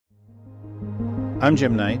I'm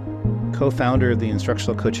Jim Knight, co-founder of the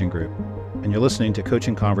Instructional Coaching Group, and you're listening to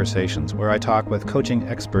Coaching Conversations, where I talk with coaching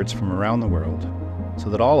experts from around the world so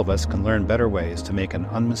that all of us can learn better ways to make an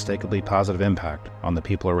unmistakably positive impact on the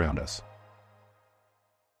people around us.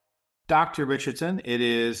 Dr. Richardson, it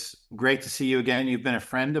is great to see you again. You've been a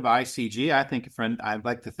friend of ICG. I'd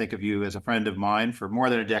like to think of you as a friend of mine for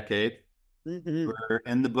more than a decade. We're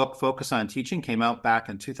in the book Focus on Teaching, came out back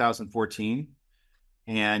in 2014,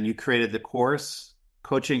 and you created the course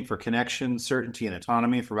Coaching for Connection, Certainty, and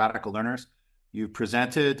Autonomy for Radical Learners. You've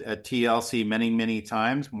presented at TLC many, many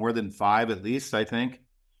times, more than 5 at least, I think.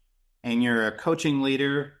 And you're a coaching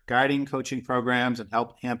leader, guiding coaching programs at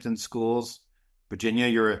Hampton Schools, Virginia.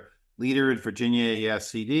 You're a leader at Virginia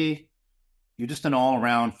ASCD. You're just an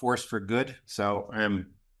all-around force for good. So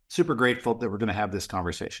I'm super grateful that we're going to have this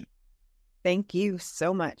conversation. Thank you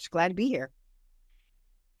so much. Glad to be here.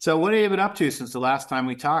 So what have you been up to since the last time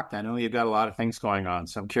we talked? I know you've got a lot of things going on,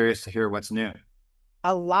 so I'm curious to hear what's new.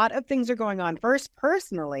 A lot of things are going on. First,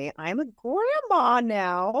 personally, I'm a grandma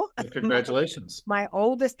now. Congratulations.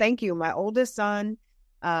 Thank you. My oldest son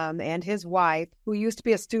and his wife, who used to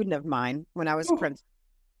be a student of mine when I was a principal,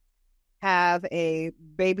 have a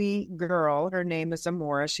baby girl. Her name is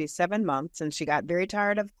Amora. She's 7 months, and she got very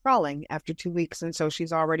tired of crawling after 2 weeks, and so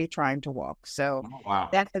she's already trying to walk. So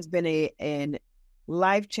That has been a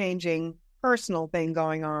life-changing personal thing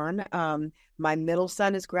going on. My middle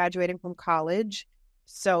son is graduating from college.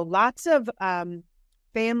 So lots of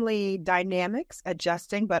family dynamics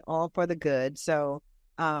adjusting, but all for the good. So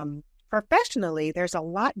professionally, there's a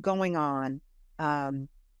lot going on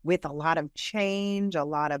with a lot of change, a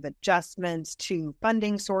lot of adjustments to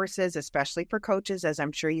funding sources, especially for coaches, as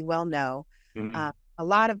I'm sure you well know. A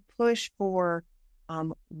lot of push for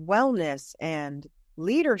wellness and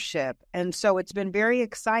leadership. And so it's been very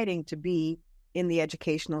exciting to be in the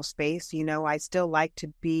educational space. You know, I still like to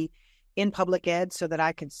be in public ed so that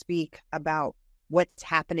I can speak about what's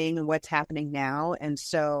happening and what's happening now. And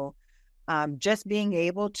so just being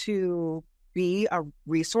able to be a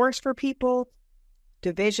resource for people,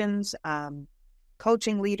 divisions,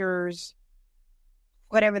 coaching leaders,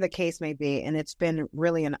 whatever the case may be. And it's been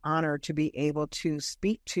really an honor to be able to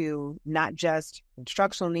speak to not just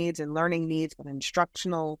instructional needs and learning needs, but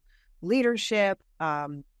instructional leadership,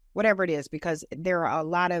 whatever it is, because there are a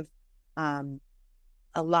lot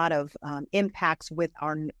of impacts with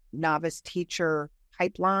our novice teacher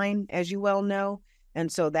pipeline, as you well know.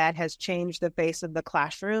 And so that has changed the face of the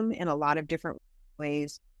classroom in a lot of different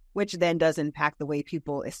ways, which then does impact the way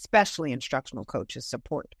people, especially instructional coaches,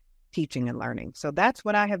 support teaching and learning. So that's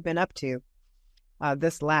what I have been up to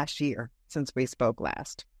this last year since we spoke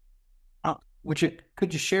last.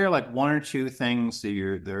 Could you share like one or two things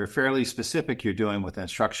that are fairly specific you're doing with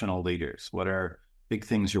instructional leaders? What are big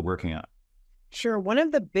things you're working on? Sure. One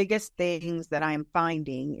of the biggest things that I'm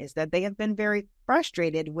finding is that they have been very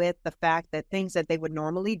frustrated with the fact that things that they would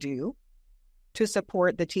normally do to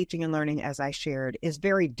support the teaching and learning, as I shared, is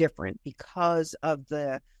very different because of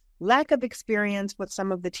the lack of experience with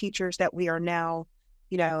some of the teachers that we are now,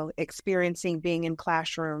 experiencing being in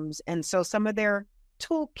classrooms. And so some of their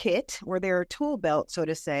toolkit or their tool belt, so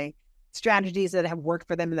to say, strategies that have worked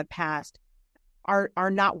for them in the past are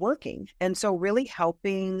not working. And so really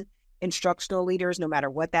helping instructional leaders, no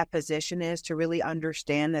matter what that position is, to really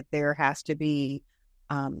understand that there has to be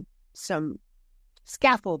some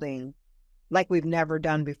scaffolding like we've never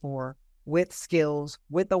done before, with skills,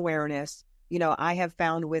 with awareness. I have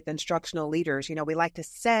found with instructional leaders, we like to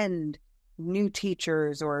send new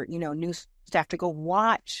teachers or, new staff to go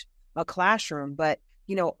watch a classroom. But,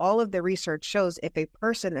 all of the research shows if a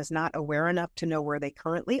person is not aware enough to know where they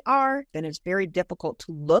currently are, then it's very difficult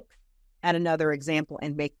to look at another example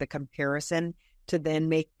and make the comparison to then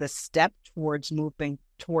make the step towards moving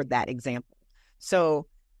toward that example. So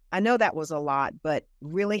I know that was a lot, but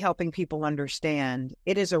really helping people understand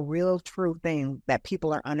it is a real true thing that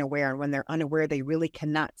people are unaware. And when they're unaware, they really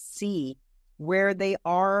cannot see where they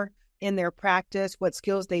are in their practice, what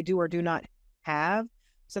skills they do or do not have.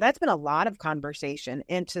 So that's been a lot of conversation.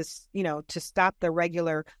 And to stop the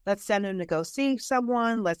regular, let's send them to go see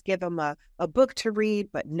someone, let's give them a book to read.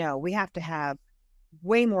 But no, we have to have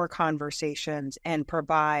way more conversations and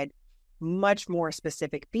provide much more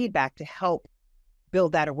specific feedback to help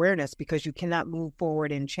build that awareness, because you cannot move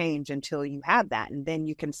forward and change until you have that. And then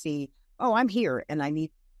you can see, oh, I'm here and I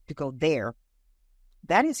need to go there.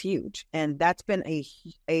 That is huge. And that's been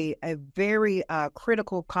a very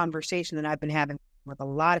critical conversation that I've been having with a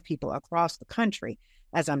lot of people across the country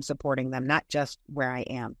as I'm supporting them, not just where I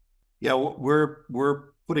am. Yeah,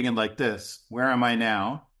 we're putting it like this. Where am I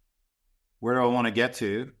now? Where do I want to get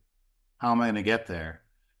to? how am I going to get there?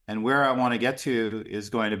 And where I want to get to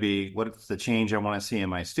is going to be what's the change I want to see in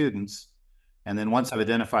my students. And then once I've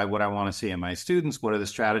identified what I want to see in my students, what are the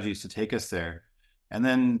strategies to take us there? And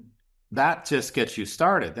then that just gets you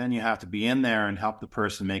started. Then you have to be in there and help the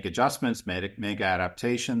person make adjustments, make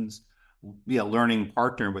adaptations, be a learning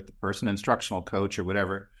partner with the person, instructional coach or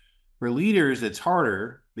whatever. For leaders, it's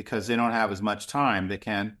harder because they don't have as much time. They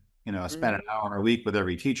can't, spend an hour a week with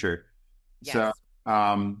every teacher. Yes. So,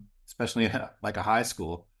 especially like a high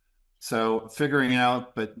school. So figuring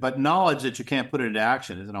out, but knowledge that you can't put it into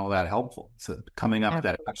action isn't all that helpful. So coming up with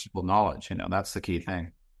that actionable knowledge, that's the key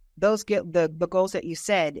thing. Those get the goals that you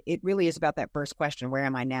said, it really is about that first question, where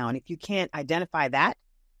am I now? And if you can't identify that,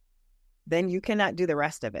 then you cannot do the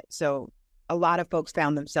rest of it. So a lot of folks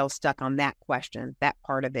found themselves stuck on that question, that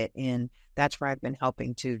part of it. And that's where I've been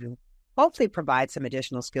helping to hopefully provide some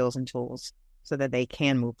additional skills and tools so that they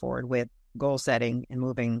can move forward with goal setting and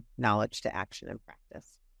moving knowledge to action and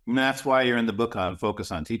practice. And that's why you're in the book on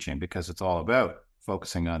Focus on Teaching, because it's all about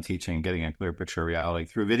focusing on teaching, getting a clear picture of reality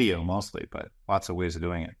through video mostly, but lots of ways of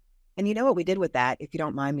doing it. And you know what we did with that, if you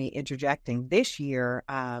don't mind me interjecting, this year,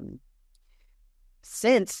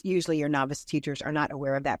 since usually your novice teachers are not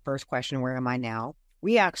aware of that first question, where am I now?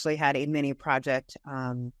 We actually had a mini project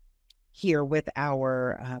here with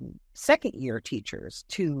our second year teachers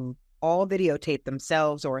to all videotape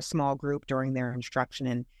themselves or a small group during their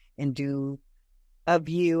instruction and do a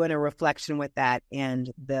view and a reflection with that.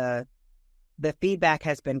 And the feedback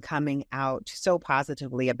has been coming out so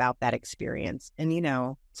positively about that experience.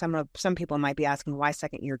 And, some people might be asking, why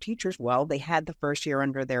second year teachers? Well, they had the first year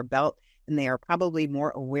under their belt and they are probably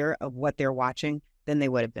more aware of what they're watching than they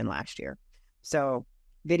would have been last year. So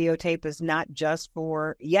videotape is not just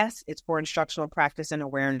it's for instructional practice and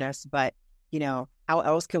awareness, but, how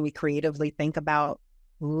else can we creatively think about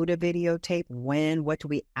who to videotape, when, what do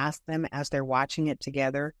we ask them as they're watching it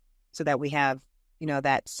together so that we have,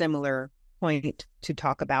 that similar point to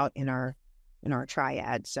talk about in our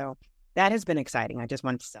triad. So that has been exciting. I just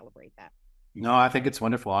wanted to celebrate that. No, I think it's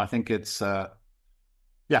wonderful. I think it's,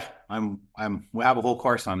 we have a whole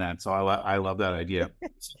course on that. So I love that idea.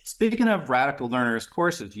 Speaking of radical learners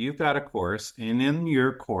courses, you've got a course, and in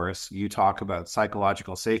your course, you talk about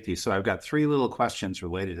psychological safety. So I've got 3 little questions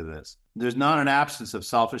related to this. There's not an absence of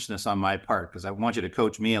selfishness on my part, because I want you to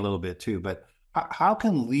coach me a little bit too, but how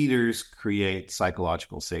can leaders create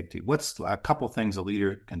psychological safety? What's a couple things a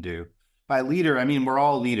leader can do? By leader, I mean, we're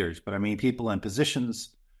all leaders, but I mean people in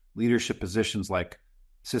positions, leadership positions like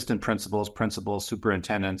assistant principals,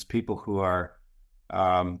 superintendents, people who are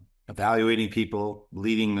evaluating people,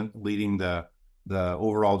 leading the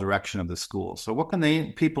overall direction of the school. So what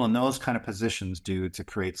can people in those kind of positions do to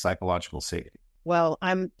create psychological safety? Well,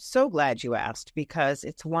 I'm so glad you asked, because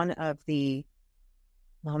it's one of the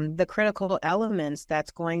critical elements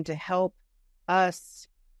that's going to help us,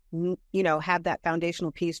 have that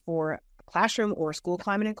foundational piece for a classroom or school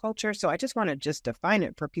climate and culture. So I just want to define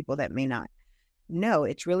it for people that may not know.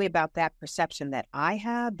 It's really about that perception that I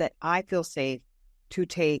have, that I feel safe to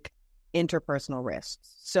take interpersonal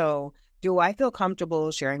risks. So do I feel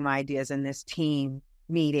comfortable sharing my ideas in this team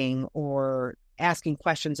meeting, or asking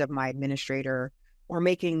questions of my administrator, or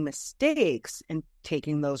making mistakes and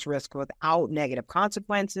taking those risks without negative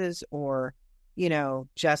consequences, or,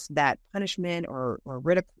 just that punishment or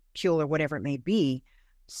ridicule or whatever it may be.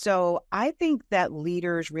 So I think that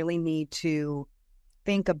leaders really need to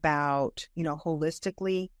think about,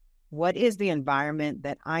 holistically, what is the environment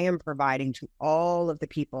that I am providing to all of the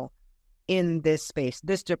people in this space,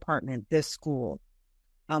 this department, this school?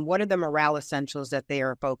 What are the morale essentials that they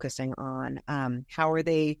are focusing on? How are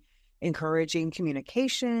they encouraging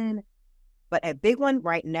communication? But a big one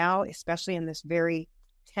right now, especially in this very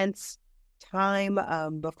tense time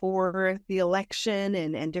before the election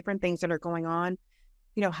and different things that are going on,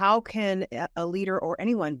 how can a leader or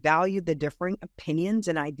anyone value the differing opinions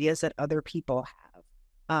and ideas that other people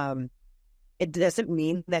have? It doesn't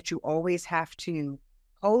mean that you always have to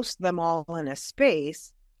host them all in a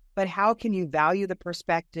space, but how can you value the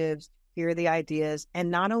perspectives, hear the ideas,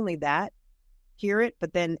 and not only that, hear it,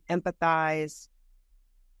 but then empathize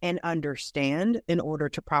and understand in order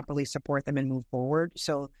to properly support them and move forward.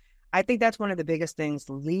 So I think that's one of the biggest things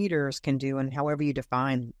leaders can do, and however you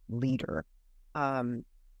define leader.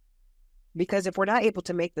 Because if we're not able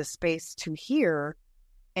to make the space to hear,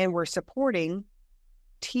 and we're supporting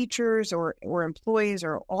teachers or employees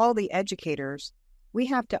or all the educators, we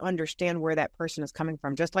have to understand where that person is coming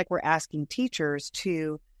from. Just like we're asking teachers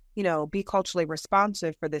to, be culturally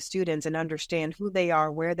responsive for the students and understand who they are,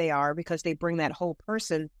 where they are, because they bring that whole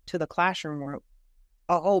person to the classroom where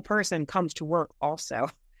a whole person comes to work also.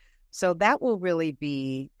 So that will really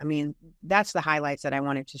be, I mean, that's the highlights that I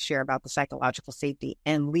wanted to share about the psychological safety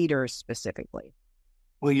and leaders specifically.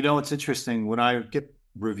 Well, it's interesting. When I get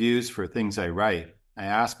reviews for things I write, I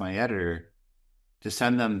ask my editor to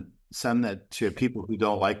send that to people who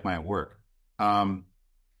don't like my work.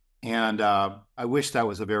 And I wish that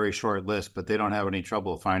was a very short list, but they don't have any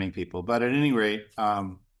trouble finding people. But at any rate,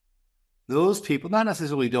 those people, not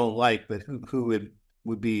necessarily don't like, but who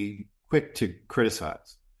would be quick to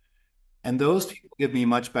criticize. And those people give me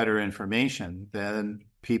much better information than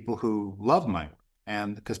people who love my work.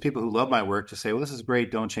 And because people who love my work just say, well, this is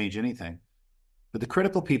great, don't change anything. But the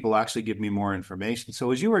critical people actually give me more information.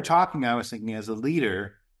 So as you were talking, I was thinking, as a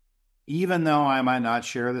leader, even though I might not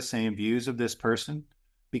share the same views of this person,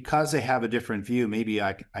 because they have a different view, maybe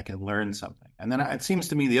I can learn something. And then it seems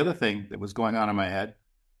to me the other thing that was going on in my head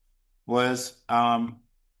was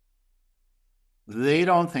they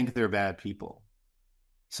don't think they're bad people.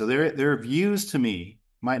 So their views to me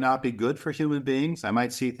might not be good for human beings. I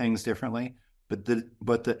might see things differently, but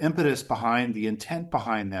the impetus behind, the intent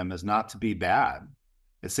behind them is not to be bad.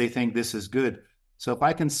 It's they think this is good. So if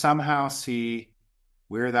I can somehow see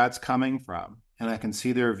where that's coming from, and I can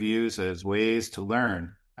see their views as ways to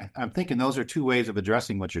learn, I'm thinking those are two ways of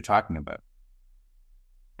addressing what you're talking about.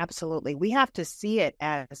 Absolutely. We have to see it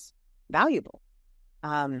as valuable.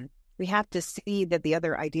 We have to see that the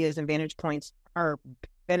other ideas and vantage points are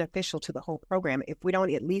beneficial to the whole program. If we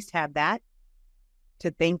don't at least have that, to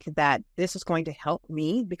think that this is going to help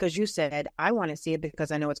me, because you said, I want to see it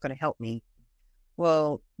because I know it's going to help me.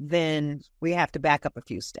 Well, then we have to back up a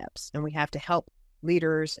few steps, and we have to help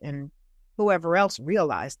leaders and whoever else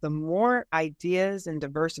realize the more ideas and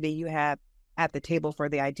diversity you have at the table for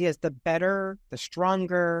the ideas, the better, the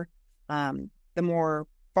stronger, the more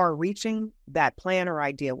far-reaching that plan or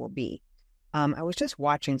idea will be. I was just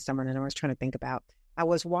watching someone, and I was trying to think about, I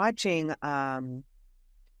was watching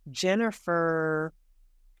Jennifer,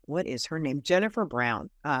 what is her name? Jennifer Brown.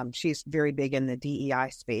 She's very big in the DEI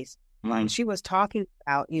space. Mm-hmm. And she was talking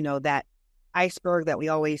about, that iceberg that we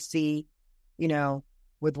always see,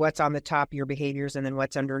 with what's on the top, your behaviors, and then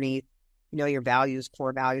what's underneath, your values,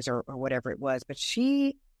 core values, or whatever it was. But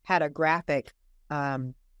she had a graphic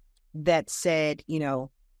that said,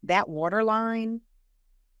 that waterline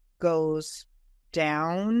goes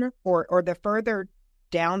down, or the further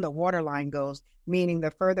down the waterline goes, meaning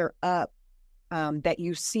the further up that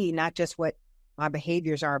you see not just what my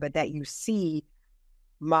behaviors are, but that you see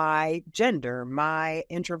my gender, my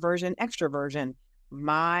introversion, extroversion,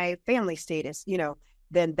 my family status,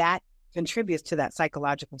 then that contributes to that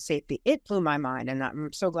psychological safety. It blew my mind, and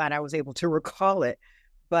I'm so glad I was able to recall it.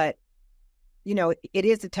 But, it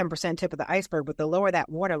is the 10% tip of the iceberg, but the lower that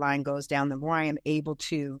waterline goes down, the more I am able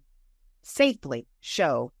to safely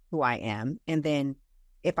show who I am. And then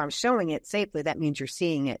if I'm showing it safely, that means you're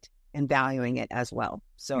seeing it and valuing it as well.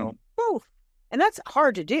 So, and that's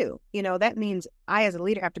hard to do. That means I, as a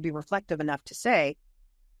leader, have to be reflective enough to say,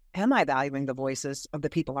 am I valuing the voices of the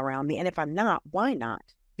people around me? And if I'm not, why not?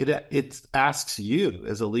 It asks you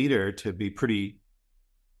as a leader to be pretty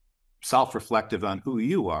self-reflective on who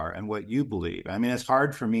you are and what you believe. I mean, it's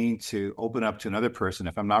hard for me to open up to another person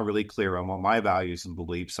if I'm not really clear on what my values and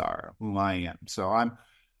beliefs are, who I am. So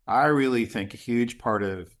I really think a huge part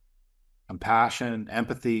of compassion,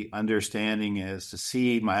 empathy, understanding is to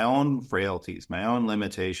see my own frailties, my own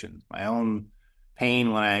limitations, my own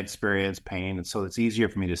pain when I experience pain. And so it's easier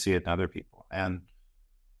for me to see it in other people. And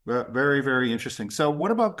very, very interesting. So what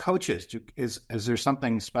about coaches? Is there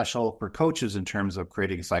something special for coaches in terms of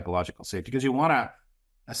creating psychological safety? Because you want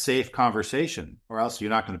a safe conversation, or else you're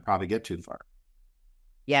not going to probably get too far.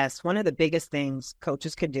 Yes. One of the biggest things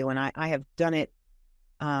coaches can do, and I have done it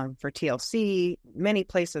for TLC, many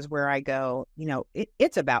places where I go,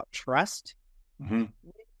 it's about trust. Mm-hmm.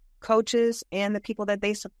 Coaches and the people that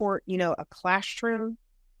they support. A classroom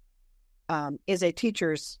is a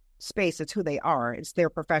teacher's space. It's who they are. It's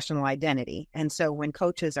their professional identity. And so when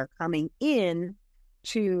coaches are coming in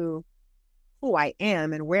to who I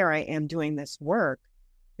am and where I am doing this work,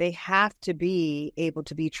 they have to be able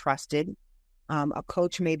to be trusted. A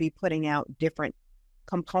coach may be putting out different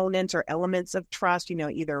components or elements of trust,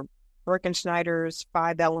 either Birkenschneider's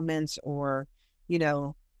 5 elements or,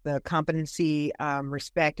 the competency,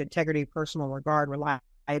 respect, integrity, personal regard,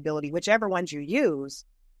 reliability, whichever ones you use.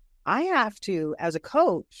 I have to, as a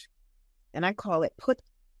coach, and I call it put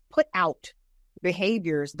out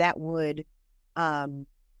behaviors that would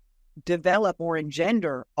develop or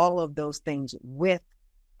engender all of those things with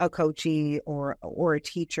a coachee or a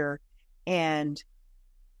teacher. And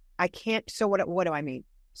I can't, so what do I mean?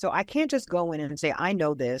 So I can't just go in and say, I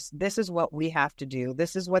know this. This is what we have to do.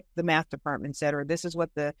 This is what the math department said, or this is what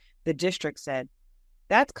the district said.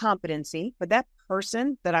 That's competency, but that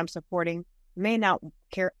person that I'm supporting may not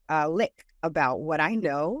care a lick about what I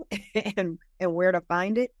know and where to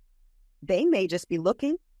find it. They may just be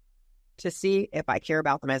looking to see if I care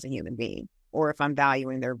about them as a human being or if I'm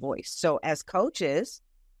valuing their voice. So as coaches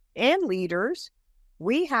and leaders,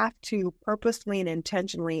 we have to purposely and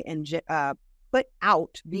intentionally put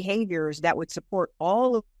out behaviors that would support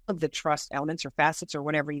all of the trust elements or facets or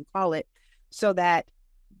whatever you call it, so that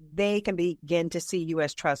they can begin to see you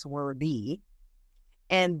as trustworthy.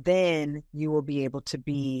 And then you will be able to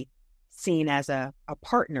be seen as a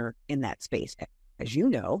partner in that space. As you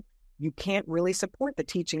know, you can't really support the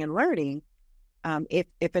teaching and learning if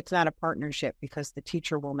it's not a partnership, because the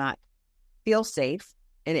teacher will not feel safe,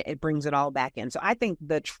 and it brings it all back in. So I think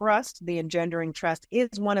the trust, the engendering trust, is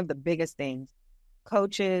one of the biggest things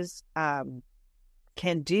coaches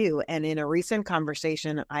can do. And in a recent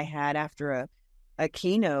conversation I had after a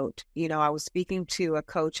keynote, I was speaking to a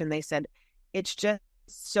coach, and they said, it's just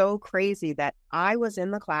so crazy that I was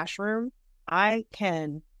in the classroom. I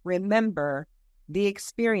can remember the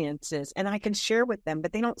experiences and I can share with them,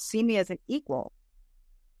 but they don't see me as an equal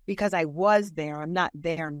because I was there. I'm not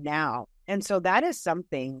there now. And so that is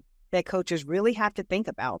something that coaches really have to think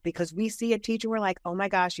about, because we see a teacher, we're like, oh my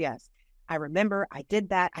gosh, yes, I remember, I did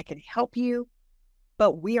that, I can help you.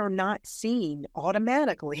 But we are not seen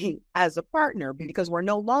automatically as a partner, because we're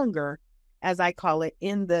no longer, as I call it,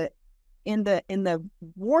 in the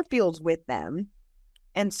war fields with them.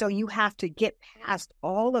 And so you have to get past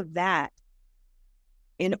all of that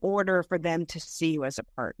in order for them to see you as a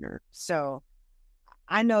partner. So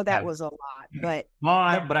I know that was a lot, but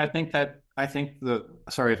I think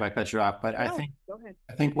sorry if I cut you off, but no, go ahead.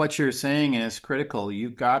 I think what you're saying is critical.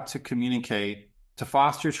 You've got to communicate to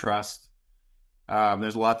foster trust.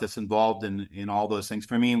 There's a lot that's involved in all those things.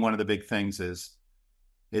 For me, one of the big things is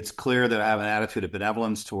it's clear that I have an attitude of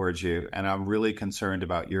benevolence towards you, and I'm really concerned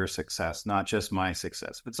about your success, not just my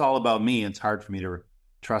success. If it's all about me, it's hard for me to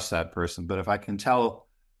trust that person. But if I can tell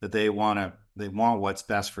that they want what's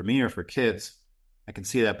best for me or for kids, I can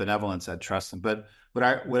see that benevolence, that trust them. But what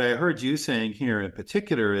I heard you saying here in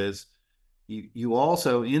particular is you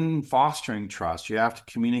also, in fostering trust, you have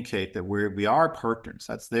to communicate that we are partners.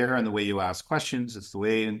 That's there in the way you ask questions. It's the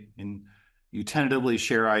way you tentatively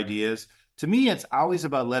share ideas. To me, it's always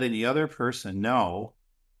about letting the other person know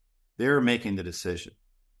they're making the decision.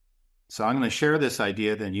 So I'm going to share this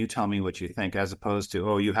idea, then you tell me what you think, as opposed to,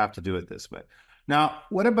 oh, you have to do it this way. Now,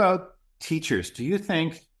 what about teachers? Do you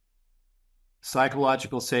think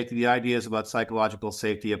psychological safety, the ideas about psychological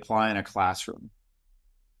safety apply in a classroom?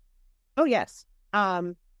 Oh, yes.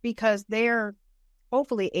 Because they're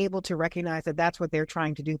hopefully able to recognize that that's what they're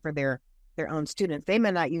trying to do for their own students. They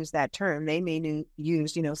may not use that term. They may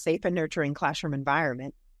use, safe and nurturing classroom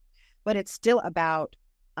environment, but it's still about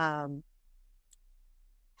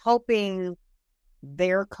helping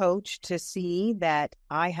their coach to see that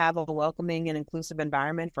I have a welcoming and inclusive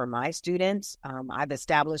environment for my students. I've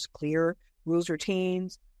established clear rules,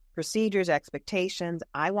 routines, procedures, expectations.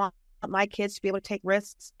 I want my kids to be able to take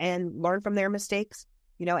risks and learn from their mistakes,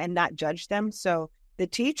 and not judge them. So the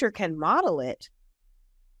teacher can model it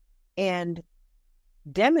and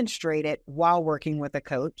demonstrate it while working with a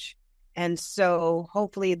coach. And so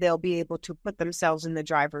hopefully they'll be able to put themselves in the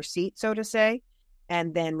driver's seat, so to say,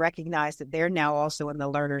 and then recognize that they're now also in the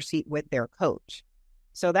learner's seat with their coach.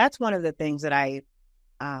 So that's one of the things that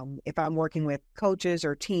if I'm working with coaches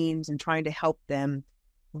or teams and trying to help them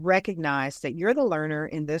recognize that you're the learner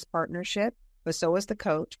in this partnership, but so is the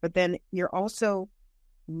coach. But then you're also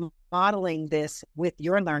modeling this with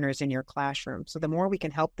your learners in your classroom. So the more we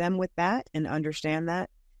can help them with that and understand that,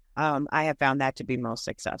 I have found that to be most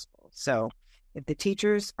successful. So if the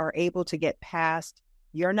teachers are able to get past,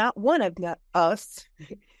 you're not one of us,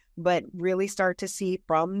 but really start to see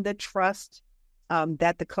from the trust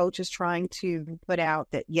that the coach is trying to put out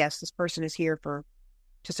that, yes, this person is here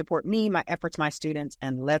to support me, my efforts, my students,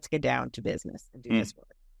 and let's get down to business and do this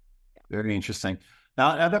work. Yeah. Very interesting.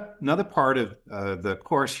 Now, another part of the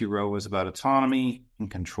course you wrote was about autonomy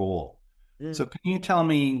and control. So can you tell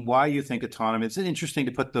me why you think autonomy, it's interesting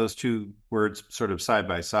to put those two words sort of side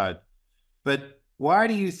by side, but why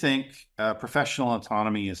do you think professional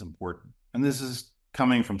autonomy is important? And this is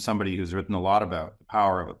coming from somebody who's written a lot about the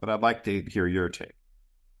power of it, but I'd like to hear your take.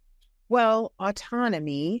 Well,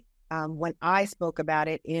 autonomy, when I spoke about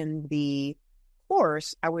it in the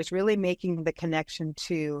course, I was really making the connection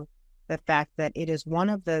to the fact that it is one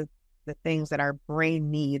of the things that our brain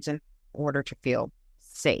needs in order to feel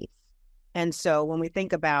safe. And so when we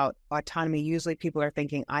think about autonomy, usually people are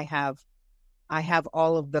thinking, I have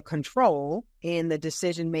all of the control in the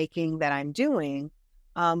decision making that I'm doing.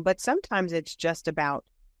 But sometimes it's just about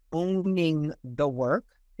owning the work,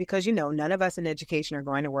 because, none of us in education are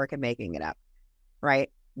going to work and making it up, right?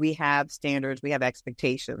 We have standards, we have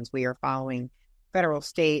expectations, we are following federal,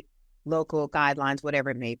 state, local guidelines, whatever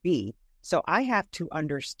it may be. So I have to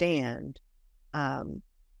understand, for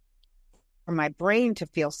my brain to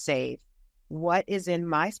feel safe, what is in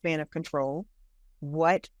my span of control,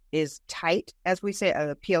 what is tight, as we say,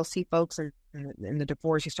 PLC folks in the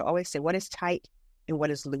divorce used to always say, what is tight and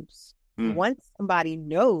what is loose. Once somebody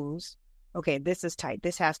knows, okay, this is tight,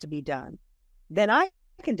 this has to be done, then I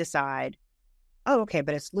can decide, oh, okay,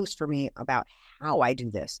 but it's loose for me about how I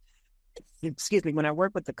do this. Excuse me, when I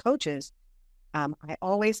work with the coaches, I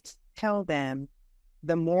always tell them,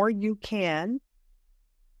 the more you can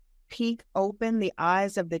peek open the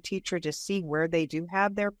eyes of the teacher to see where they do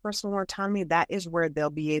have their personal autonomy, that is where they'll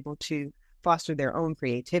be able to foster their own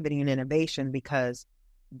creativity and innovation, because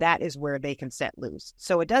that is where they can set loose.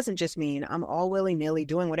 So it doesn't just mean I'm all willy-nilly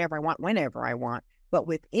doing whatever I want, whenever I want, but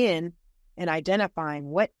within and identifying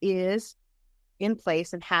what is in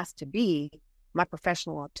place and has to be, my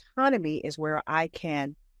professional autonomy is where I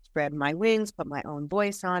can spread my wings, put my own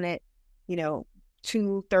voice on it.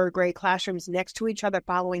 2 third grade classrooms next to each other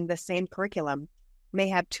following the same curriculum may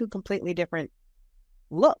have 2 completely different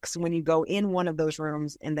looks when you go in one of those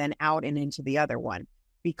rooms and then out and into the other one,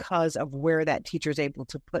 because of where that teacher is able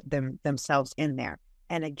to put themselves in there.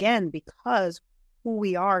 And again, because who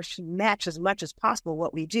we are should match as much as possible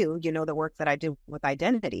what we do, the work that I do with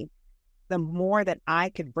identity, the more that I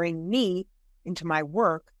could bring me into my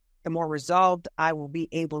work, the more resolved I will be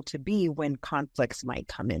able to be when conflicts might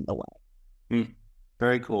come in the way.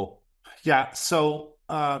 Very cool. Yeah. So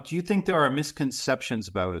do you think there are misconceptions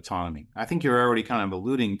about autonomy? I think you're already kind of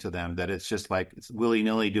alluding to them, that it's just like it's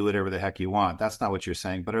willy-nilly, do whatever the heck you want. That's not what you're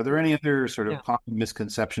saying. But are there any other sort of common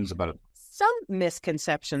misconceptions about it? Some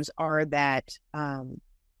misconceptions are that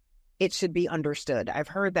it should be understood. I've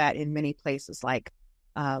heard that in many places, like,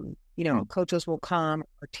 coaches will come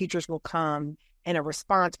or teachers will come, and a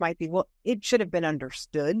response might be, well, it should have been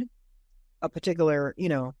understood, a particular,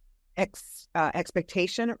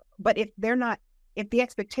 expectation. But if the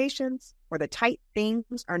expectations or the tight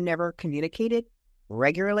things are never communicated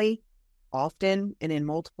regularly, often, and in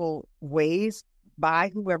multiple ways by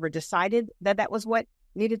whoever decided that was what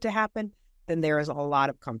needed to happen, then there is a lot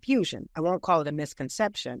of confusion. I won't call it a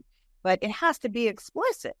misconception, but it has to be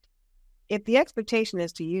explicit. If the expectation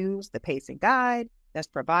is to use the pacing guide that's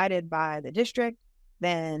provided by the district,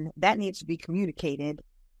 then that needs to be communicated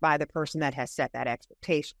by the person that has set that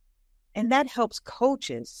expectation. And that helps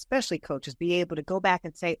coaches, especially coaches, be able to go back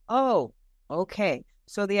and say, oh, okay,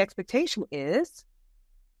 so the expectation is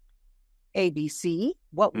ABC.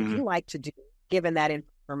 What would you like to do given that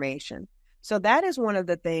information? So that is one of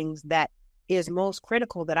the things that is most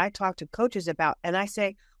critical that I talk to coaches about. And I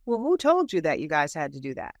say, well, who told you that you guys had to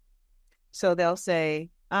do that? So they'll say,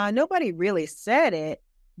 nobody really said it,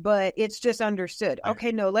 but it's just understood.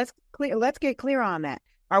 Okay, no, let's get clear on that.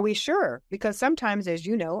 Are we sure? Because sometimes, as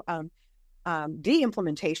you know,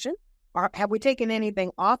 de-implementation, have we taken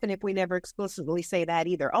anything off? And if we never explicitly say that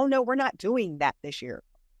either, oh no, we're not doing that this year.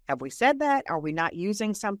 Have we said that? Are we not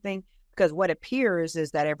using something? Because what appears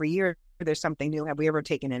is that every year there's something new. Have we ever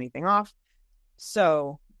taken anything off?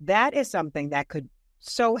 So that is something that could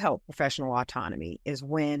so help professional autonomy, is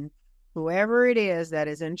when whoever it is that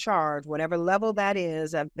is in charge, whatever level that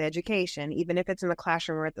is of education, even if it's in the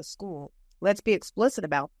classroom or at the school, let's be explicit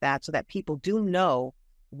about that so that people do know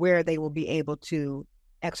where they will be able to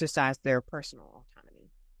exercise their personal autonomy.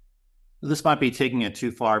 This might be taking it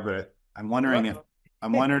too far, but I'm wondering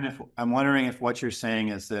if what you're saying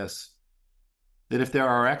is this, that if there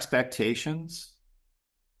are expectations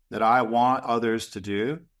that I want others to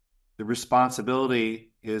do, the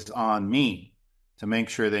responsibility is on me to make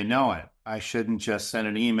sure they know it. I shouldn't just send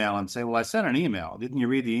an email and say, well, I sent an email. Didn't you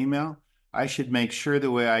read the email? I should make sure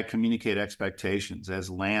the way I communicate expectations has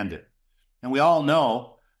landed. And we all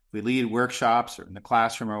know, if we lead workshops or in the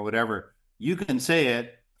classroom or whatever, you can say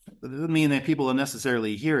it, but it doesn't mean that people will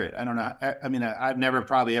necessarily hear it. I don't know. I mean, I've never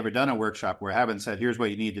probably ever done a workshop where I haven't said, here's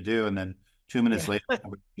what you need to do. And then 2 minutes later,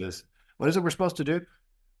 what is it we're supposed to do?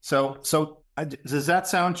 So does that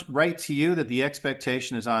sound right to you, that the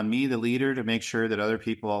expectation is on me, the leader, to make sure that other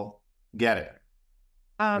people get it?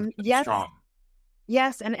 Yes. Strong.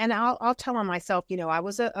 Yes. And I'll tell on myself, I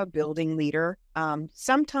was a building leader.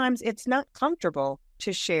 Sometimes it's not comfortable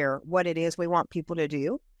to share what it is we want people to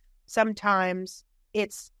do. Sometimes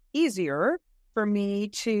it's easier for me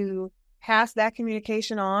to pass that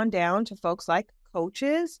communication on down to folks like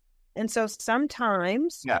coaches. And so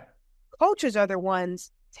sometimes coaches are the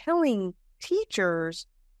ones telling teachers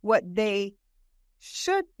what they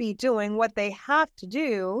should be doing, what they have to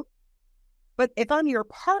do. But if I'm your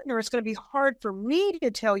partner, it's going to be hard for me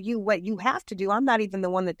to tell you what you have to do. I'm not even the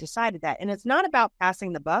one that decided that. And it's not about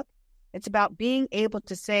passing the buck. It's about being able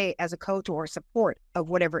to say as a coach or support of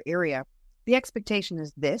whatever area, the expectation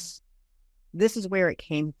is this. This is where it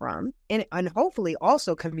came from. And hopefully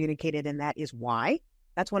also communicated in that is why.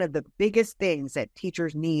 That's one of the biggest things that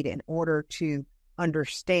teachers need in order to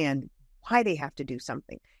understand why they have to do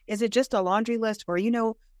something. Is it just a laundry list? Or,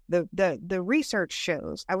 the research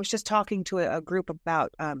shows, I was just talking to a group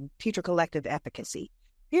about teacher collective efficacy.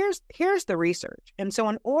 Here's the research. And so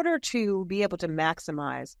in order to be able to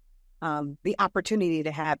maximize the opportunity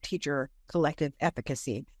to have teacher collective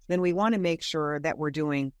efficacy, then we want to make sure that we're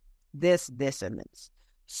doing this, and this.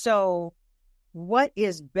 So what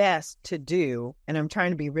is best to do, and I'm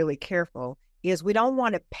trying to be really careful, is we don't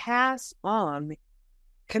want to pass on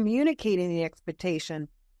communicating the expectation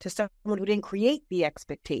to someone who didn't create the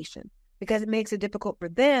expectation, because it makes it difficult for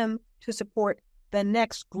them to support the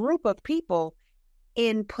next group of people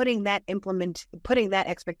in putting that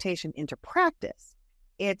expectation into practice.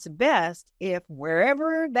 It's best if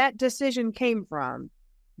wherever that decision came from,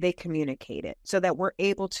 they communicate it so that we're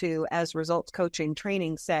able to, as results coaching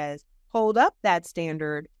training says, hold up that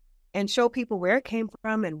standard and show people where it came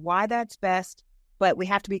from and why that's best. But we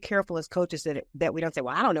have to be careful as coaches that we don't say,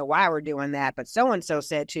 well, I don't know why we're doing that, but so-and-so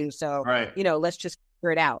said to, so, let's just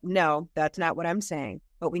figure it out. No, that's not what I'm saying.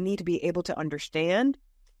 But we need to be able to understand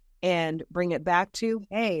and bring it back to,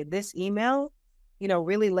 hey, this email,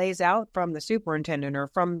 really lays out from the superintendent or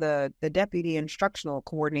from the deputy instructional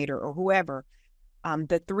coordinator or whoever,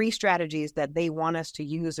 the 3 strategies that they want us to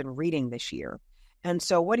use in reading this year. And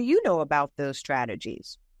so what do you know about those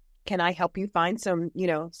strategies? Can I help you find some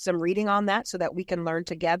reading on that so that we can learn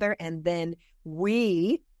together? And then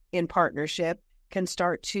we, in partnership, can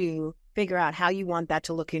start to figure out how you want that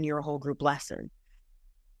to look in your whole group lesson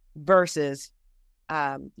versus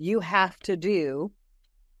you have to do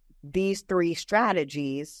these 3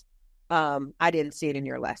 strategies. I didn't see it in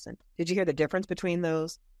your lesson. Did you hear the difference between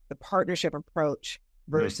those? The partnership approach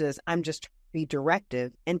versus I'm just be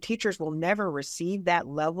directive. And teachers will never receive that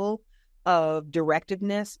level of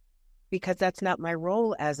directiveness because that's not my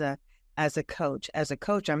role as a coach. As a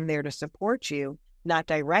coach, I'm there to support you, not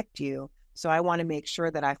direct you. So I want to make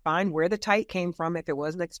sure that I find where the type came from if it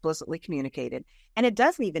wasn't explicitly communicated. And it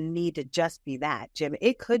doesn't even need to just be that, Jim.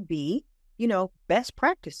 It could be, best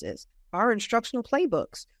practices, our instructional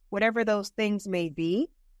playbooks, whatever those things may be.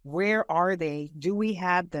 Where are they? Do we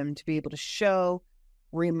have them to be able to show,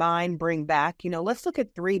 remind, bring back? Let's look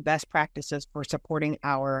at 3 best practices for supporting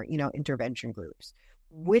our, intervention groups.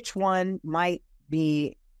 Which one might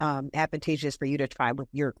be advantageous for you to try with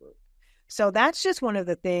your group? So that's just one of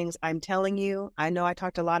the things I'm telling you. I know I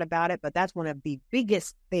talked a lot about it, but that's one of the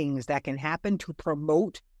biggest things that can happen to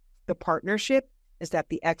promote the partnership is that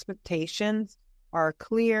the expectations are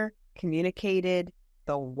clear, communicated,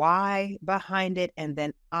 the why behind it, and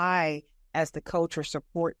then I, as the coach or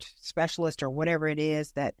support specialist or whatever it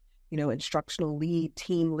is that, instructional lead,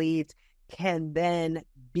 team leads, can then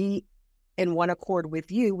be in one accord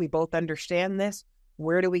with you. We both understand this.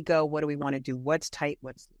 Where do we go? What do we want to do? What's tight?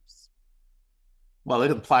 What's loose? Well,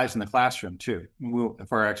 it applies in the classroom too.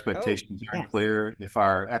 If our expectations aren't clear, if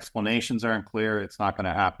our explanations aren't clear, it's not going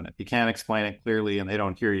to happen. If you can't explain it clearly and they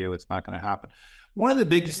don't hear you, it's not going to happen. One of the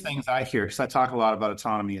biggest things I hear, because I talk a lot about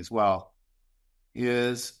autonomy as well,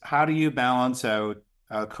 is how do you balance out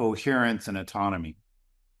coherence and autonomy?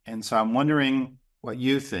 And so I'm wondering what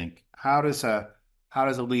you think. How does a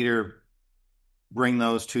leader bring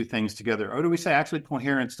those 2 things together? Or do we say actually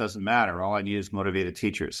coherence doesn't matter? All I need is motivated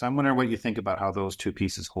teachers. So I'm wondering what you think about how those 2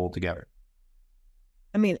 pieces hold together.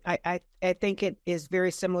 I mean, I think it is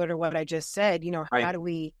very similar to what I just said. How do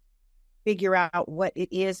we figure out what it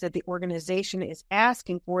is that the organization is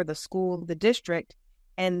asking for the school, the district,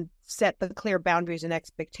 and set the clear boundaries and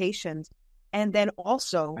expectations, and then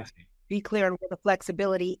also be clear on what the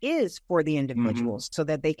flexibility is for the individuals so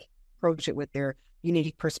that they can approach it with their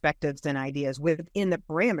unique perspectives and ideas within the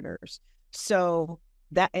parameters. So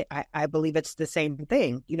that I believe it's the same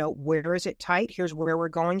thing. Where is it tight? Here's where we're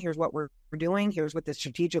going. Here's what we're doing. Here's what the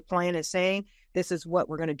strategic plan is saying. This is what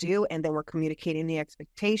we're going to do. And then we're communicating the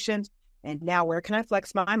expectations. And now where can I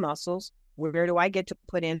flex my muscles? Where do I get to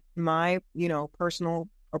put in my, personal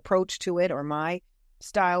approach to it or my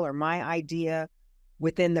style or my idea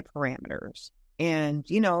within the parameters? And,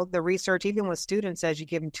 the research, even with students, as you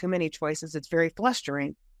give them too many choices, it's very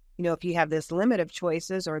flustering. if you have this limit of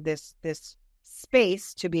choices or this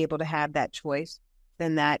space to be able to have that choice,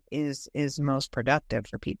 then that is most productive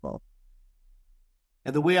for people.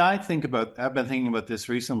 And the way I've been thinking about this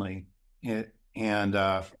recently, and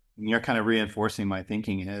you're kind of reinforcing my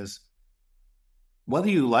thinking, is whether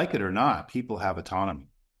you like it or not, people have autonomy.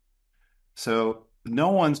 So no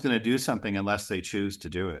one's going to do something unless they choose to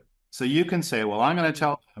do it. So you can say, well, I'm going to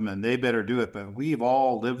tell them and they better do it. But we've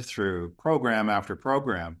all lived through program after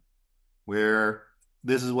program where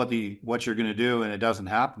this is what you're going to do, and it doesn't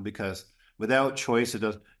happen because without choice, it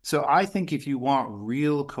does. So I think if you want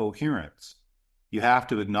real coherence, you have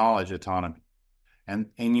to acknowledge autonomy, and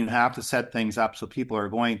you have to set things up so people are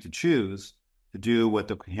going to choose to do what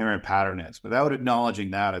the coherent pattern is. Without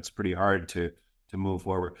acknowledging that, it's pretty hard to move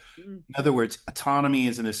forward. In other words, autonomy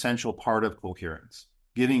is an essential part of coherence,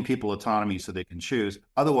 giving people autonomy so they can choose.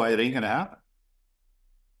 Otherwise, it ain't going to happen.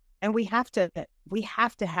 And we have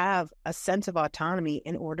to have a sense of autonomy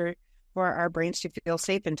in order for our brains to feel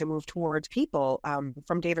safe and to move towards people,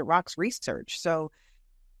 from David Rock's research. So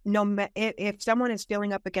if someone is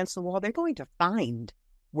feeling up against the wall, they're going to find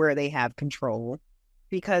where they have control,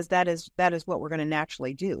 because that is what we're going to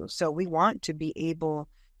naturally do. So we want to be able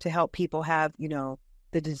to help people have,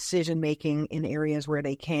 the decision-making in areas where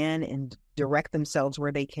they can and direct themselves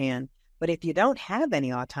where they can. But if you don't have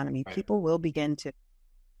any autonomy, people will begin to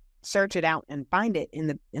search it out and find it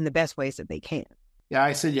in the best ways that they can. Yeah,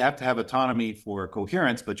 I said you have to have autonomy for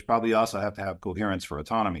coherence, but you probably also have to have coherence for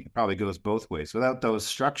autonomy. It probably goes both ways. Without those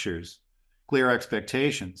structures, clear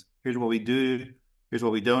expectations, here's what we do, here's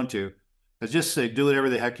what we don't do. Let's just say do whatever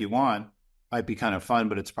the heck you want. Might be kind of fun,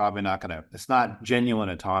 but it's probably it's not genuine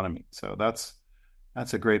autonomy. So that's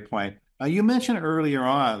a great point. You mentioned earlier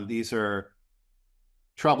on, these are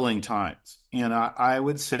troubling times. And I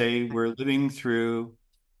would say we're living through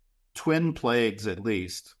twin plagues, at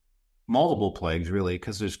least, multiple plagues, really,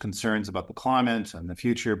 because there's concerns about the climate and the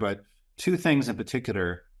future. But two things in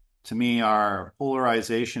particular, to me, are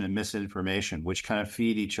polarization and misinformation, which kind of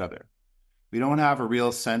feed each other. We don't have a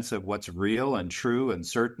real sense of what's real and true and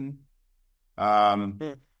certain.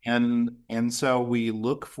 And so we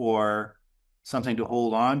look for something to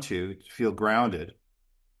hold on to feel grounded.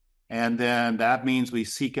 And then that means we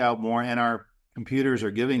seek out more, and our computers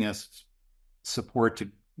are giving us support to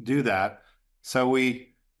do that. So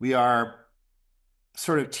we are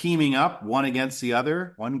sort of teaming up one against the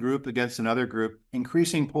other, one group against another group,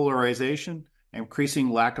 increasing polarization, increasing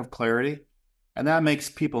lack of clarity. And that makes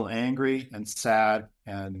people angry and sad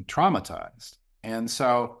and traumatized. And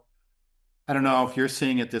so I don't know if you're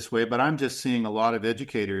seeing it this way, but I'm just seeing a lot of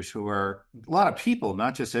educators a lot of people,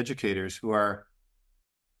 not just educators, who are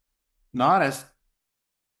not as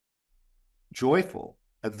joyful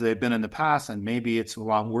as they've been in the past, and maybe it's a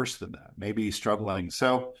lot worse than that, maybe struggling.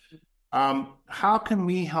 So how can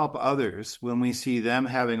we help others when we see them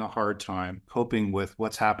having a hard time coping with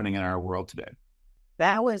what's happening in our world today?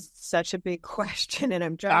 That was such a big question, and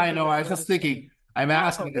I'm trying. I know. I was just thinking, I'm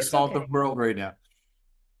asking to solve the world right now.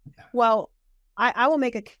 Well, I will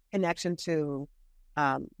make a connection to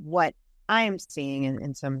what I am seeing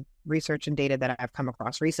in some research and data that I've come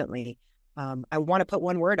across recently. I want to put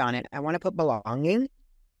one word on it. I want to put belonging.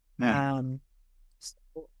 Yeah. So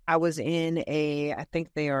I was in I think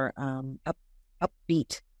they are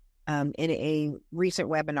Upbeat, in a recent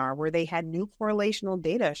webinar where they had new correlational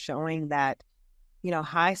data showing that,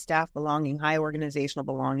 high staff belonging, high organizational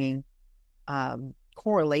belonging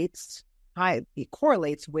correlates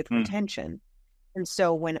with retention. And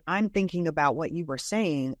so when I'm thinking about what you were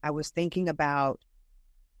saying, I was thinking about,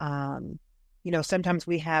 sometimes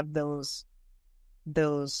we have those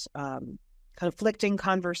conflicting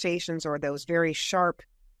conversations, or those very sharp,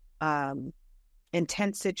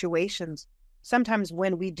 intense situations. Sometimes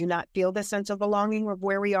when we do not feel the sense of belonging of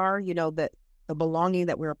where we are, that the belonging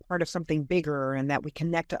that we're a part of something bigger, and that we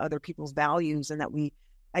connect to other people's values, and that we,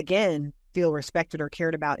 again, feel respected or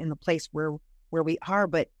cared about in the place where we are.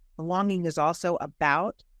 But belonging is also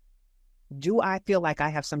about, do I feel like I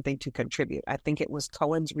have something to contribute? I think it was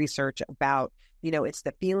Cohen's research about, it's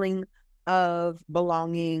the feeling of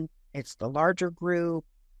belonging, it's the larger group,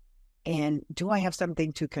 and do I have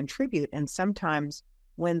something to contribute? And sometimes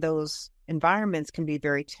when those environments can be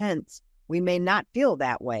very tense, we may not feel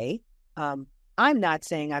that way. I'm not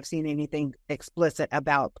saying I've seen anything explicit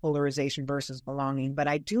about polarization versus belonging, but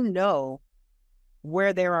I do know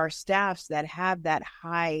where there are staffs that have that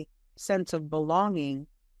high sense of belonging.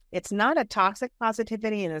 It's not a toxic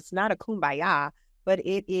positivity, and it's not a kumbaya, but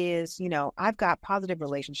it is, I've got positive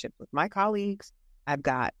relationships with my colleagues. I've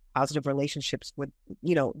got positive relationships with,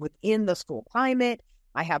 within the school climate.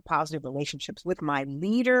 I have positive relationships with my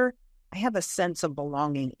leader, I have a sense of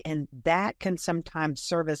belonging, and that can sometimes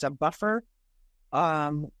serve as a buffer.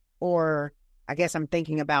 Or I guess I'm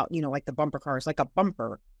thinking about, like the bumper cars, like a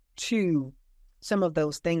bumper to some of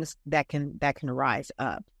those things that can rise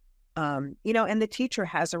up. And the teacher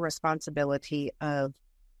has a responsibility of,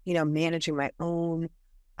 managing my own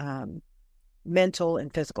mental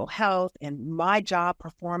and physical health and my job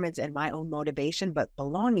performance and my own motivation, but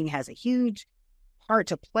belonging has a huge part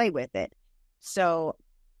to play with it. So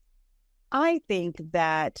I think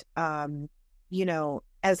that,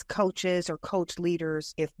 as coaches or coach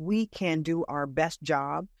leaders, if we can do our best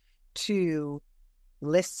job to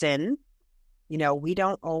listen, we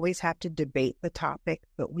don't always have to debate the topic,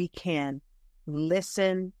 but we can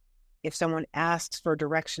listen. If someone asks for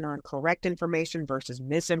direction on correct information versus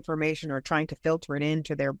misinformation or trying to filter it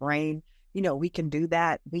into their brain, we can do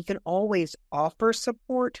that. We can always offer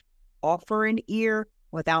support, offer an ear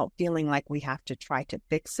without feeling like we have to try to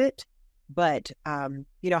fix it. But, how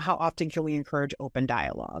often can we encourage open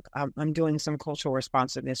dialogue? I'm doing some cultural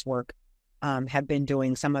responsiveness work, have been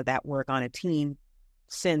doing some of that work on a team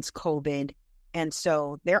since COVID. And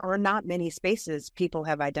so there are not many spaces people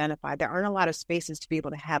have identified. There aren't a lot of spaces to be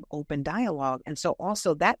able to have open dialogue. And so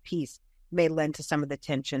also that piece may lend to some of the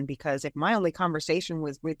tension, because if my only conversation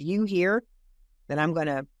was with you here, then I'm going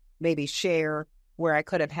to maybe share where I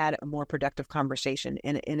could have had a more productive conversation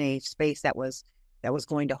in a space that was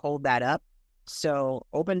going to hold that up. So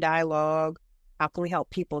open dialogue, how can we help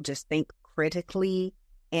people just think critically?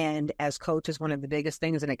 And as coaches, one of the biggest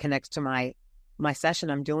things, and it connects to my session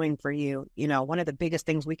I'm doing for you, one of the biggest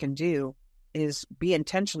things we can do is be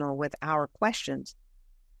intentional with our questions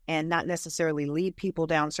and not necessarily lead people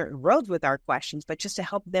down certain roads with our questions, but just to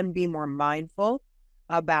help them be more mindful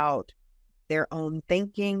about their own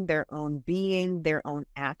thinking, their own being, their own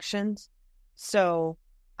actions. So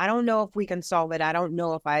I don't know if we can solve it. I don't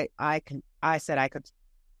know if I said I could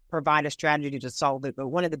provide a strategy to solve it, but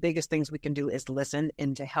one of the biggest things we can do is listen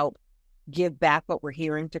and to help give back what we're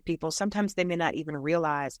hearing to people. Sometimes they may not even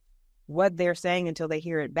realize what they're saying until they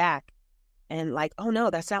hear it back. And like, oh no,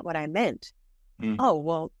 that's not what I meant. Oh,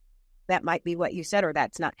 well, that might be what you said, or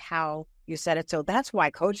that's not how you said it. So that's why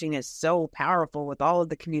coaching is so powerful with all of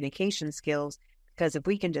the communication skills, because if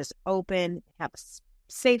we can just open, have a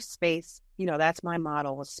safe space, that's my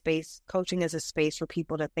model, a space. Coaching is a space for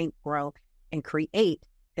people to think, grow, and create,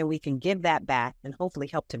 then we can give that back and hopefully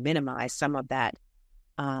help to minimize some of that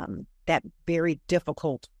that very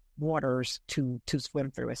difficult waters to swim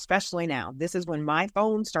through, especially now. This is when my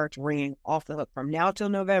phone starts ringing off the hook. From now till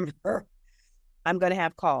November, I'm going to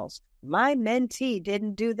have calls. My mentee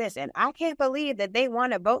didn't do this, and I can't believe that they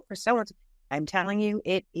want to vote for someone. I'm telling you,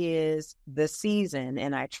 it is the season,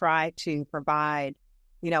 and I try to provide,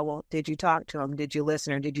 well, did you talk to them? Did you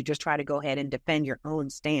listen? Or did you just try to go ahead and defend your own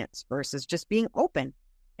stance versus just being open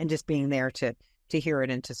and just being there to hear it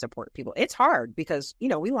and to support people? It's hard because,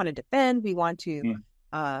 we want to defend. We want to,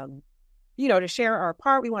 to share our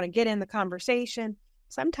part. We want to get in the conversation.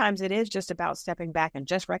 Sometimes it is just about stepping back and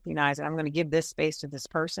just recognizing I'm going to give this space to this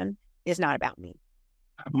person. It's not about me.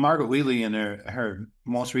 Margaret Wheatley, in her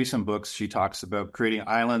most recent books, she talks about creating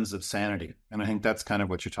islands of sanity. And I think that's kind of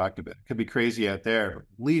what you're talking about. It could be crazy out there, but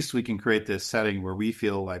at least we can create this setting where we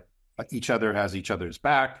feel like each other has each other's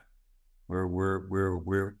back, where well,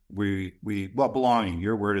 belonging.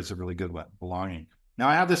 Your word is a really good one, belonging. Now,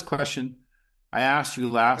 I have this question I asked you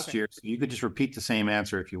last year, so you could just repeat the same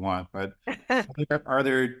answer if you want, but are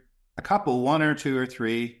there a couple, one or two or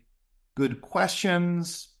three good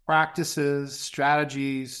questions, practices,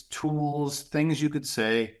 strategies, tools, things you could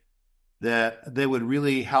say that they would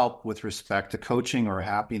really help with respect to coaching or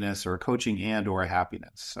happiness, or coaching and or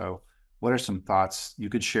happiness? So what are some thoughts you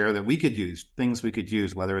could share that we could use, things we could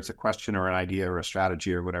use, whether it's a question or an idea or a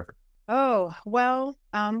strategy or whatever? Oh, well,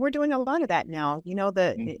 we're doing a lot of that now.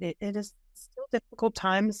 It is still difficult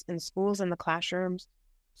times in schools and the classrooms.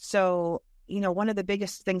 So, one of the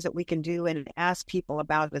biggest things that we can do and ask people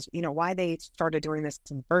about is, why they started doing this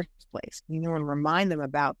in the first place, and remind them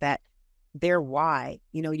about that, their why.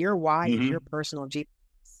 Your why is your personal GPS.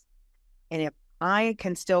 And if I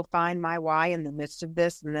can still find my why in the midst of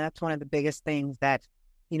this, and that's one of the biggest things that,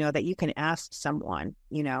 that you can ask someone,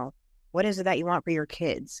 what is it that you want for your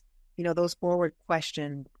kids? Those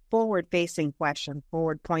forward-facing questions,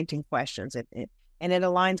 forward-pointing questions. And it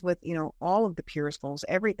aligns with, all of the peers' goals,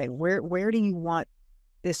 everything. Where do you want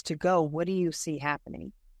this to go? What do you see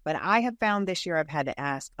happening? But I have found this year I've had to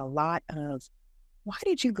ask a lot of, why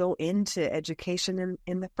did you go into education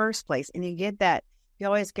in the first place? And you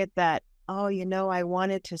always get that, oh, I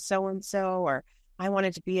wanted to so-and-so, or I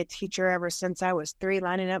wanted to be a teacher ever since I was 3,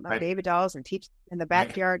 lining up my Right. baby dolls and teaching in the Right.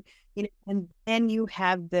 backyard. And then you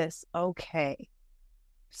have this, okay,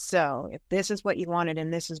 so if this is what you wanted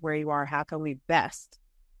and this is where you are, how can we best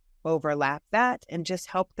overlap that and just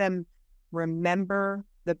help them remember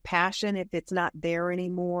the passion if it's not there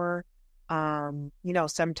anymore?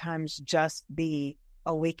 Sometimes just the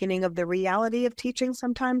awakening of the reality of teaching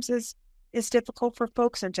sometimes is difficult for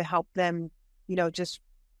folks, and to help them, just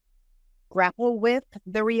grapple with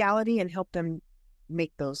the reality and help them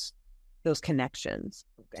make those connections.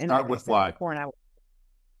 And Start with why. before,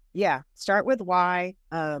 start with why,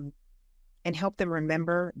 and help them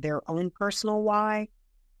remember their own personal why,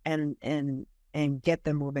 and get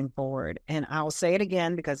them moving forward. And I'll say it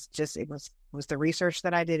again because it was the research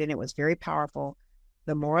that I did, and it was very powerful.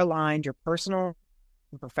 The more aligned your personal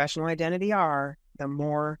and professional identity are, the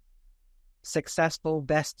more successful,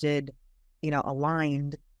 vested,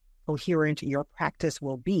 aligned, coherent your practice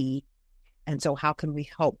will be. And so how can we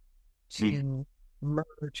help to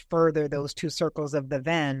merge further those two circles of the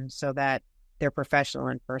Venn so that their professional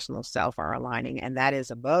and personal self are aligning? And that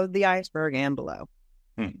is above the iceberg and below.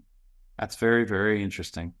 That's very, very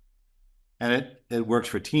interesting. And it works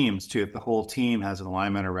for teams too. If the whole team has an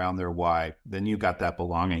alignment around their why, then you've got that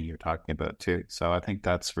belonging you're talking about too. So I think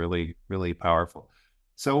that's really, really powerful.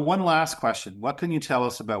 So one last question. What can you tell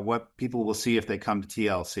us about what people will see if they come to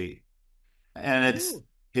TLC? And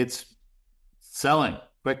it's selling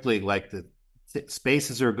quickly, like the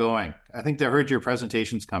spaces are going. I think they heard your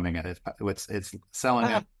presentation's coming. It's selling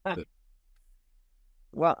out.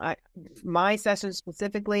 Well, my session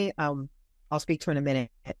specifically, I'll speak to in a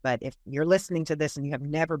minute, but if you're listening to this and you have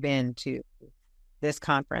never been to this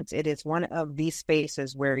conference, it is one of these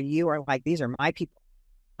spaces where you are like, these are my people,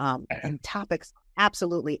 and topics,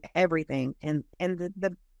 absolutely everything. And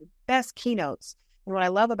the best keynotes. And what I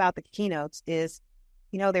love about the keynotes is,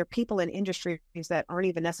 there are people in industries that aren't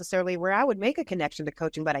even necessarily where I would make a connection to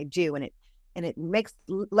coaching, but I do. And it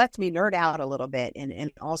lets me nerd out a little bit,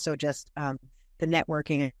 and also just, the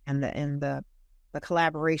networking and the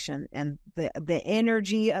collaboration and the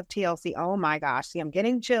energy of TLC. Oh my gosh. See, I'm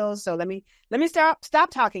getting chills. So let me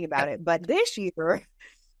stop talking about it. But this year,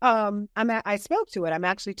 I spoke to it. I'm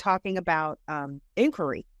actually talking about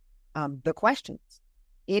inquiry, the questions.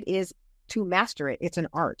 It is to master it. It's an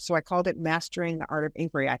art. So I called it Mastering the Art of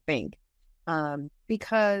Inquiry, I think,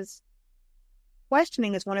 because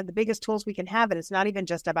questioning is one of the biggest tools we can have. And it's not even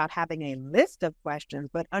just about having a list of questions,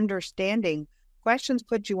 but understanding questions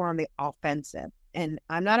put you on the offensive. And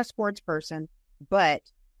I'm not a sports person, but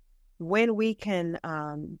when we can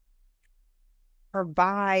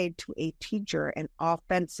provide to a teacher an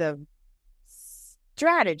offensive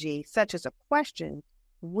strategy, such as a question,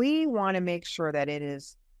 we want to make sure that it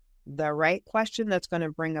is the right question that's going to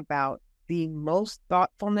bring about the most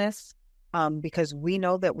thoughtfulness, because we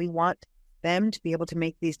know that we want them to be able to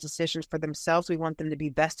make these decisions for themselves. We want them to be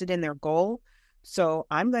vested in their goal. So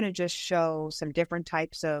I'm going to just show some different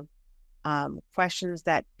types of questions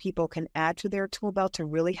that people can add to their tool belt to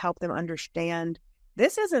really help them understand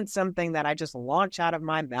this isn't something that I just launch out of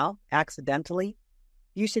my mouth accidentally.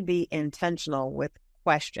 You should be intentional with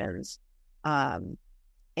questions, and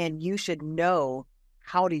you should know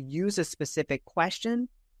how to use a specific question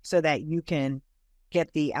so that you can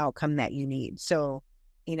get the outcome that you need. So,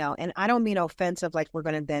 and I don't mean offensive, like we're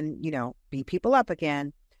going to then, beat people up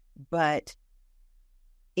again, but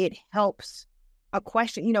it helps. A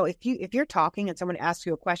question, if you're talking and someone asks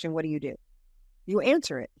you a question, what do? You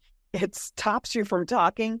answer it. It stops you from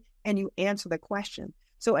talking and you answer the question.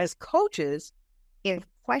 So as coaches, if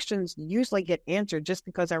questions usually get answered just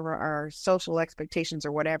because of our social expectations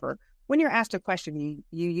or whatever, when you're asked a question,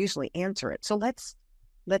 you usually answer it. So let's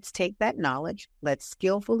take that knowledge, let's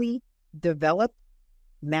skillfully develop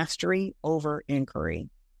mastery over inquiry.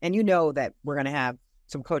 And that we're going to have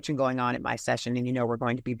some coaching going on at my session, and we're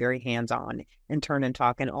going to be very hands-on and turn and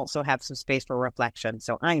talk, and also have some space for reflection.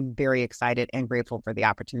 So I'm very excited and grateful for the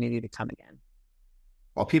opportunity to come again.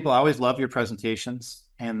 Well, people always love your presentations,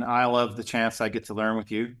 and I love the chance I get to learn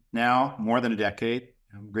with you now more than a decade.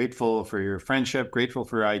 I'm grateful for your friendship, grateful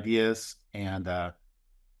for your ideas, and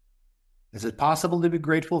is it possible to be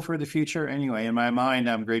grateful for the future? Anyway, in my mind,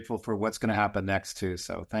 I'm grateful for what's going to happen next too.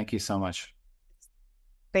 So thank you so much.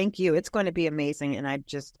 Thank you. It's going to be amazing. And I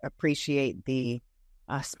just appreciate the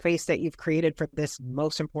space that you've created for this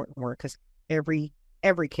most important work, because every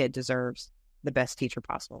kid deserves the best teacher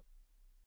possible.